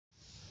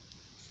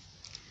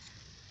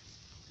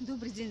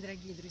Добрый день,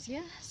 дорогие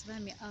друзья! С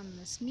вами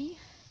Анна СМИ,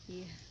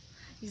 и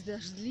из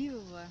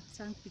дождливого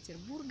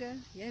Санкт-Петербурга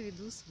я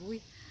веду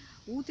свой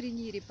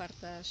утренний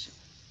репортаж.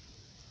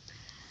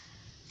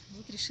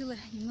 Вот решила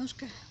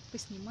немножко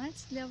поснимать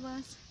для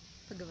вас,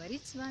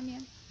 поговорить с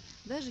вами,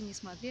 даже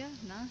несмотря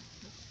на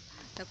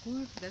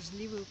такую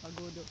дождливую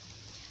погоду,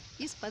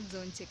 из-под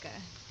зонтика.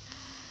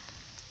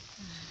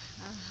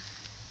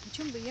 О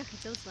чем бы я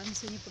хотела с вами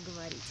сегодня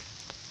поговорить?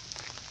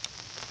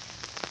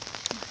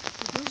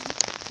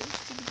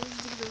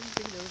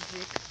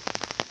 Дождик.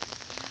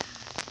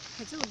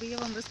 Хотела бы я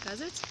вам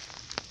рассказать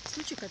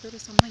случай, который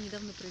со мной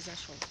недавно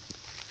произошел.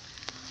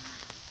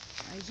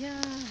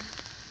 Я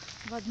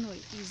в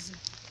одной из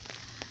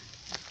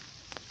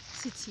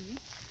сетей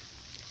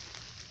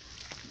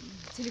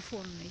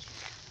телефонной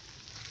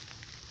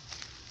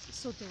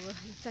сотовых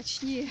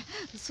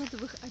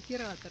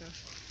операторов,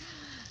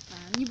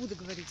 не буду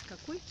говорить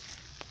какой,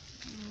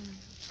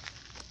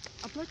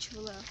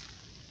 оплачивала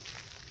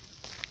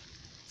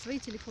свои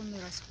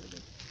телефонные расходы.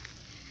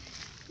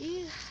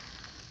 И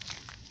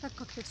так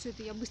как-то все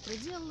это я быстро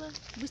делала,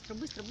 быстро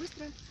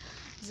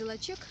взяла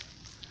чек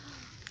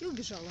и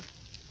убежала.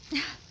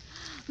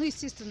 Ну,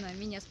 естественно,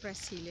 меня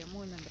спросили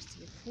мой номер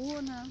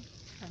телефона,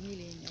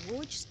 фамилия, имя,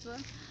 отчество.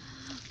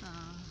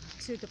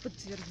 Все это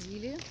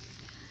подтвердили.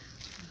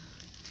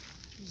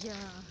 Я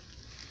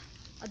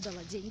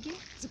отдала деньги,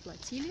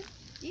 заплатили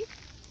и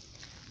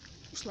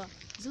ушла.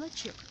 Взяла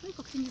чек. Ну и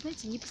как-то, не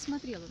знаете, не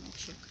посмотрела на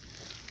чек.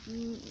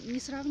 Не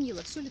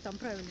сравнила, все ли там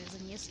правильно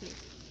занесли.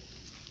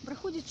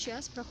 Проходит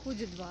час,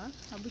 проходит два.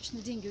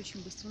 Обычно деньги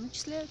очень быстро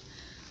начисляют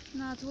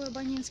на твой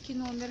абонентский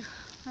номер.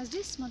 А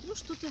здесь смотрю,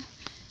 что-то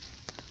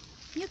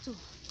нету,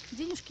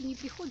 денежки не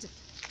приходят.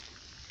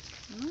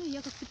 Ну и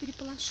я как-то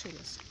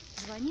переполошилась.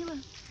 Звонила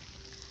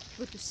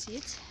в эту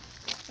сеть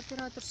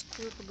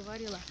операторскую,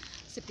 поговорила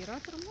с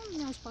оператором. Он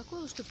меня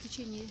успокоил, что в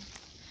течение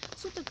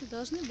суток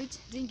должны быть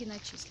деньги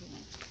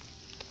начислены.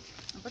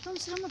 А потом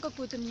все равно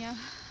какое-то у меня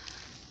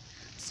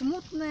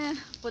смутное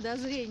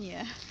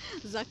подозрение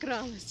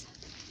закралось.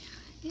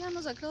 И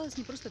оно закралось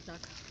не просто так.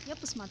 Я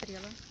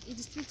посмотрела, и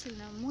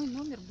действительно мой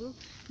номер был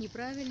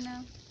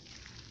неправильно.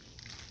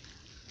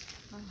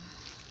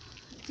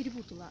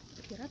 Перепутала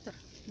оператор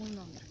мой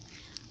номер.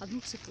 Одну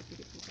цифру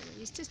перепутала.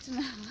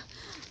 Естественно,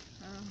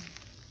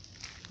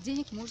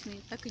 денег можно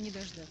и так и не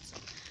дождаться.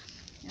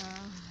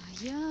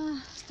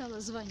 Я стала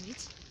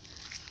звонить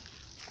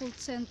в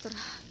колл-центр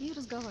и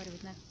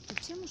разговаривать на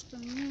эту тему, что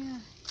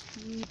мне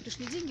не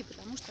пришли деньги,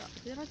 потому что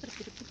оператор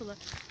перепутала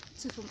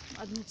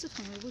одну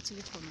цифру моего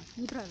телефона,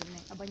 неправильный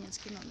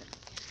абонентский номер.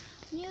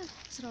 Мне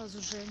сразу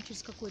же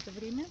через какое-то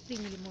время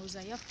приняли мою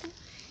заявку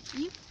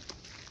и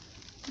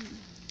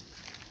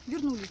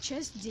вернули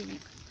часть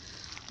денег.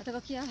 А так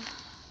как я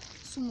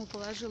сумму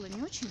положила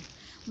не очень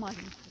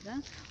маленькую,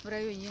 да, в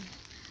районе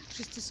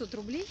 600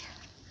 рублей,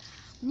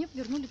 мне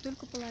вернули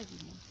только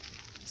половину.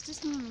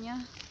 Естественно, у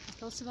меня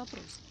остался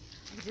вопрос: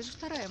 а где же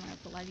вторая моя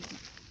половина?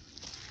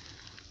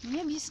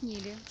 Мне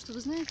объяснили, что,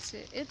 вы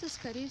знаете, это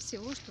скорее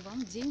всего, что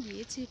вам деньги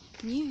эти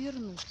не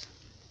вернут.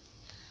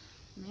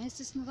 У меня,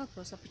 естественно,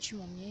 вопрос: а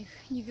почему мне их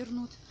не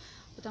вернут?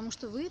 Потому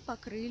что вы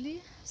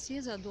покрыли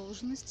все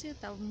задолженности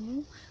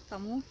тому,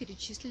 кому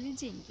перечислили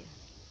деньги.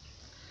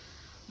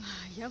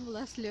 Я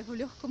была в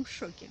легком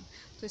шоке.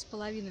 То есть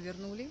половину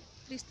вернули,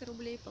 300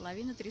 рублей,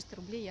 половину 300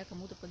 рублей я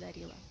кому-то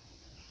подарила.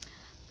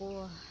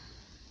 По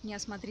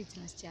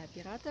неосмотрительности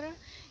оператора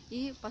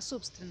и по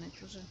собственной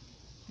тоже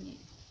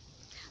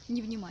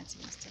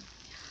невнимательности.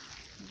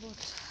 Вот.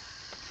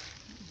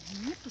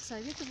 Мне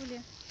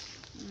посоветовали,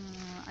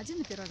 один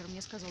оператор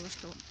мне сказал,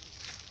 что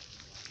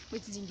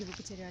эти деньги вы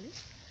потеряли,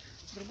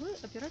 другой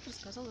оператор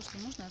сказал, что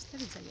можно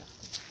оставить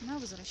заявку на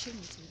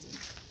возвращение этих денег.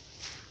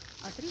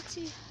 А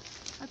третий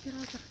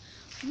оператор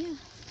мне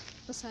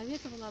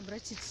посоветовал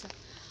обратиться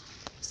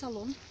в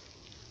салон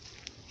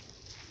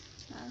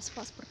с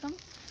паспортом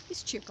и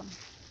с чеком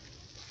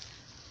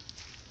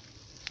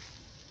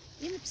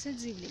и написать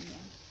заявление.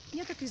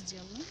 Я так и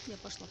сделала. Я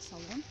пошла в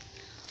салон,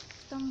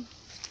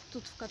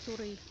 тот, в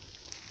который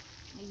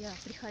я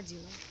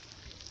приходила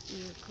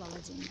и клала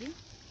деньги,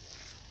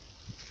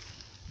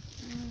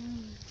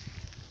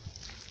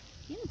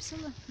 и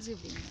написала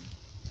заявление.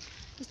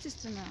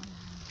 Естественно,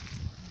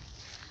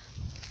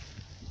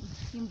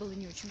 им было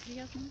не очень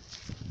приятно,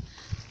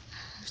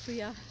 что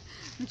я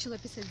начала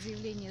писать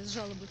заявление с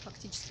жалобой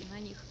фактически на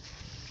них.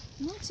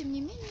 Но, тем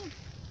не менее,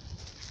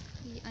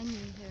 они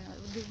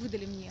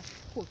выдали мне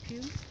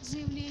копию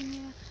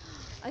заявления,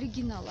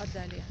 оригинал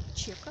отдали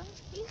чека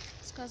и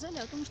сказали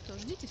о том, что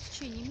ждите в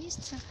течение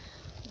месяца,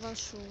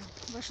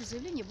 ваше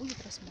заявление будет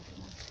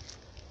рассмотрено.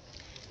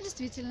 И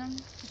действительно,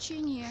 в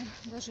течение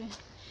даже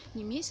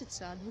не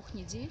месяца, а 2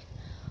 недель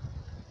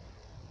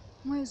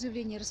мое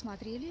заявление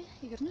рассмотрели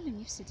и вернули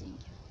мне все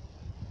деньги.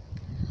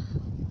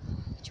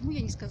 Чему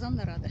я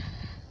несказанно рада.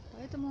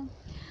 Поэтому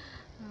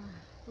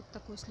вот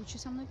такой случай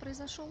со мной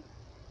произошел.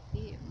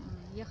 И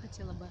я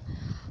хотела бы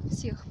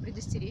всех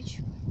предостеречь: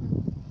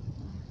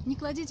 не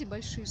кладите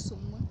большие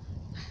суммы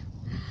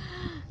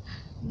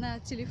на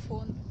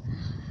телефон,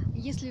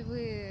 Если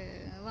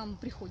вам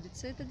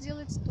приходится это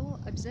делать, то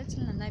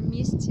обязательно на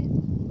месте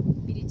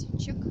берите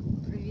чек,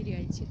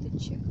 проверяйте этот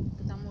чек,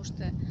 потому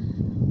что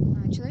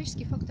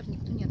человеческий фактор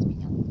никто не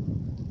отменял.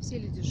 Все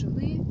люди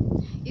живые,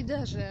 и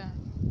даже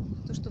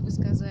то, что вы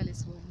сказали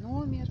свой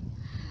номер,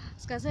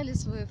 сказали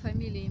свою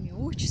фамилию, имя,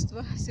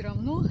 отчество, все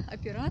равно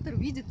оператор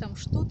видит там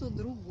что-то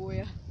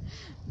другое.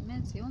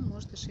 Понимаете, и он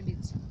может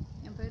ошибиться.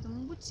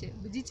 Поэтому будьте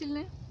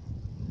бдительны.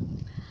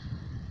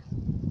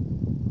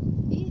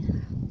 И,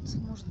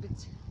 может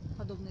быть,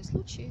 подобные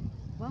случаи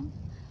вам,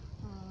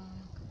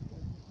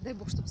 дай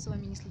бог, чтобы с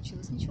вами не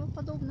случилось ничего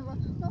подобного,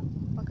 но,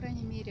 по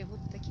крайней мере, вот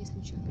такие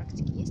случаи в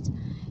практике есть,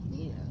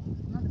 и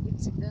надо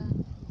быть всегда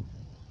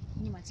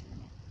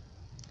внимательными.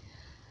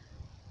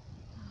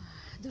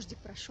 Дождик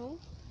прошел,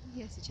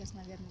 я сейчас,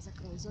 наверное,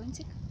 закрою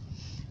зонтик.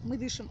 Мы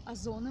дышим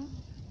озоном.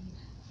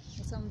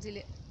 На самом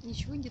деле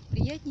ничего нет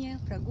приятнее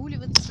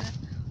прогуливаться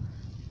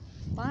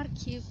в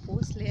парке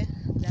после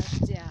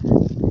дождя,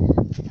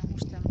 потому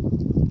что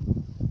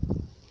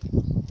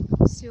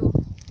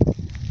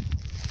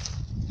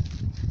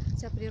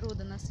вся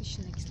природа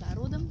насыщена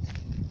кислородом,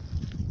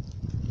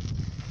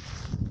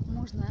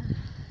 можно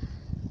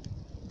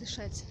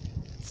дышать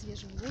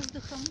свежим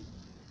воздухом,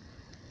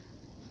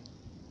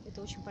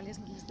 это очень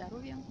полезно для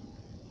здоровья.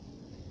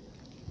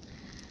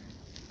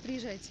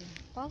 Приезжайте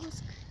в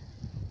Павловск,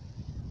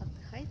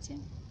 отдыхайте.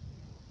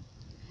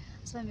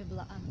 С вами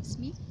была Анна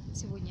СМИ.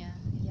 Сегодня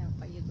я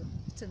поеду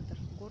в центр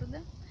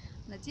города.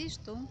 Надеюсь,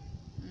 что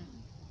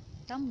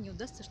там мне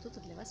удастся что-то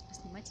для вас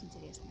поснимать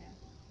интересное.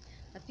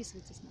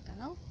 Подписывайтесь на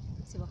канал.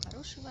 Всего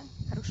хорошего,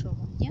 хорошего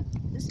вам дня.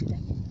 До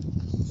свидания.